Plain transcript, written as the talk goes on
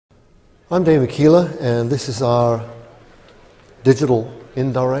I'm David Keeler, and this is our digital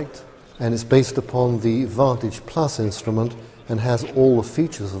indirect, and it's based upon the Vantage Plus instrument and has all the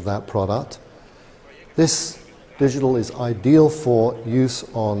features of that product. This digital is ideal for use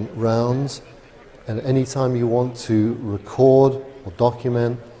on rounds, and anytime you want to record or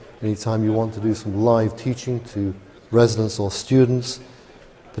document, anytime you want to do some live teaching to residents or students,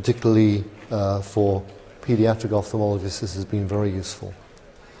 particularly for pediatric ophthalmologists, this has been very useful.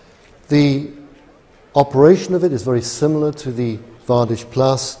 The operation of it is very similar to the Vantage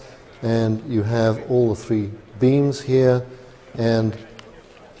Plus, and you have all the three beams here, and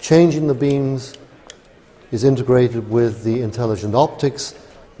changing the beams is integrated with the intelligent optics,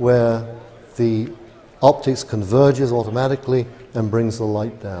 where the optics converges automatically and brings the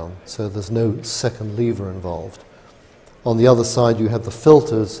light down, so there's no second lever involved. On the other side you have the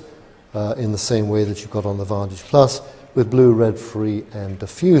filters in the same way that you've got on the Vantage Plus, with blue, red, free and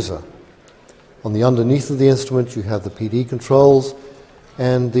diffuser. On the underneath of the instrument you have the PD controls,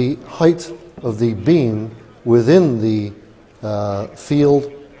 and the height of the beam within the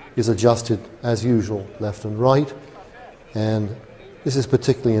field is adjusted as usual, left and right, and this is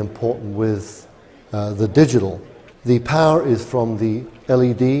particularly important with the digital. The power is from the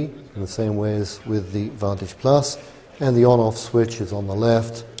LED in the same way as with the Vantage Plus, and the on-off switch is on the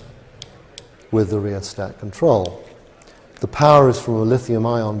left with the rheostat control. The power is from a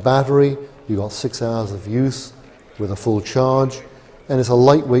lithium-ion battery. You've got 6 hours of use with a full charge, and it's a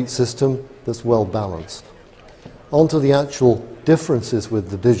lightweight system that's well balanced. On to the actual differences with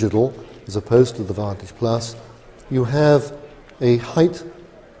the digital as opposed to the Vantage Plus. You have a height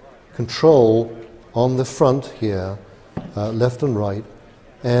control on the front here, left and right,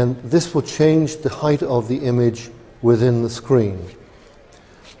 and this will change the height of the image within the screen.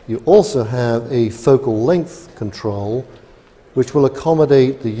 You also have a focal length control which will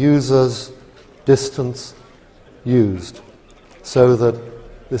accommodate the user's distance used, so that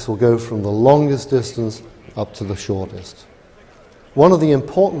this will go from the longest distance up to the shortest. One of the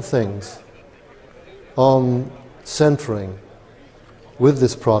important things on centering with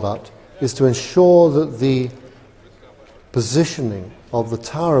this product is to ensure that the positioning of the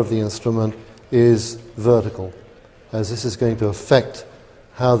tower of the instrument is vertical, as this is going to affect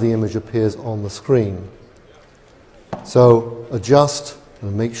how the image appears on the screen. So adjust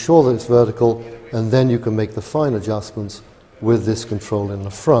and make sure that it's vertical, and then you can make the fine adjustments with this control in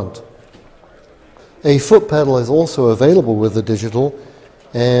the front. A foot pedal is also available with the digital,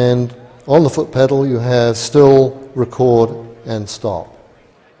 and on the foot pedal you have still, record and stop.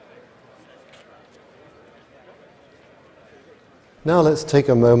 Now let's take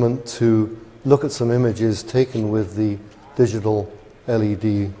a moment to look at some images taken with the digital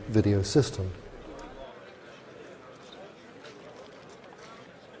LED video system.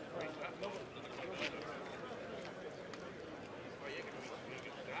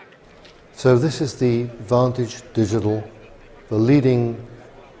 So this is the Vantage Digital, the leading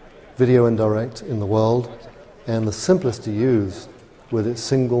video indirect in the world, and the simplest to use with its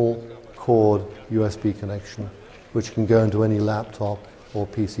single cord USB connection, which can go into any laptop or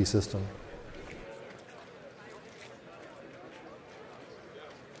PC system.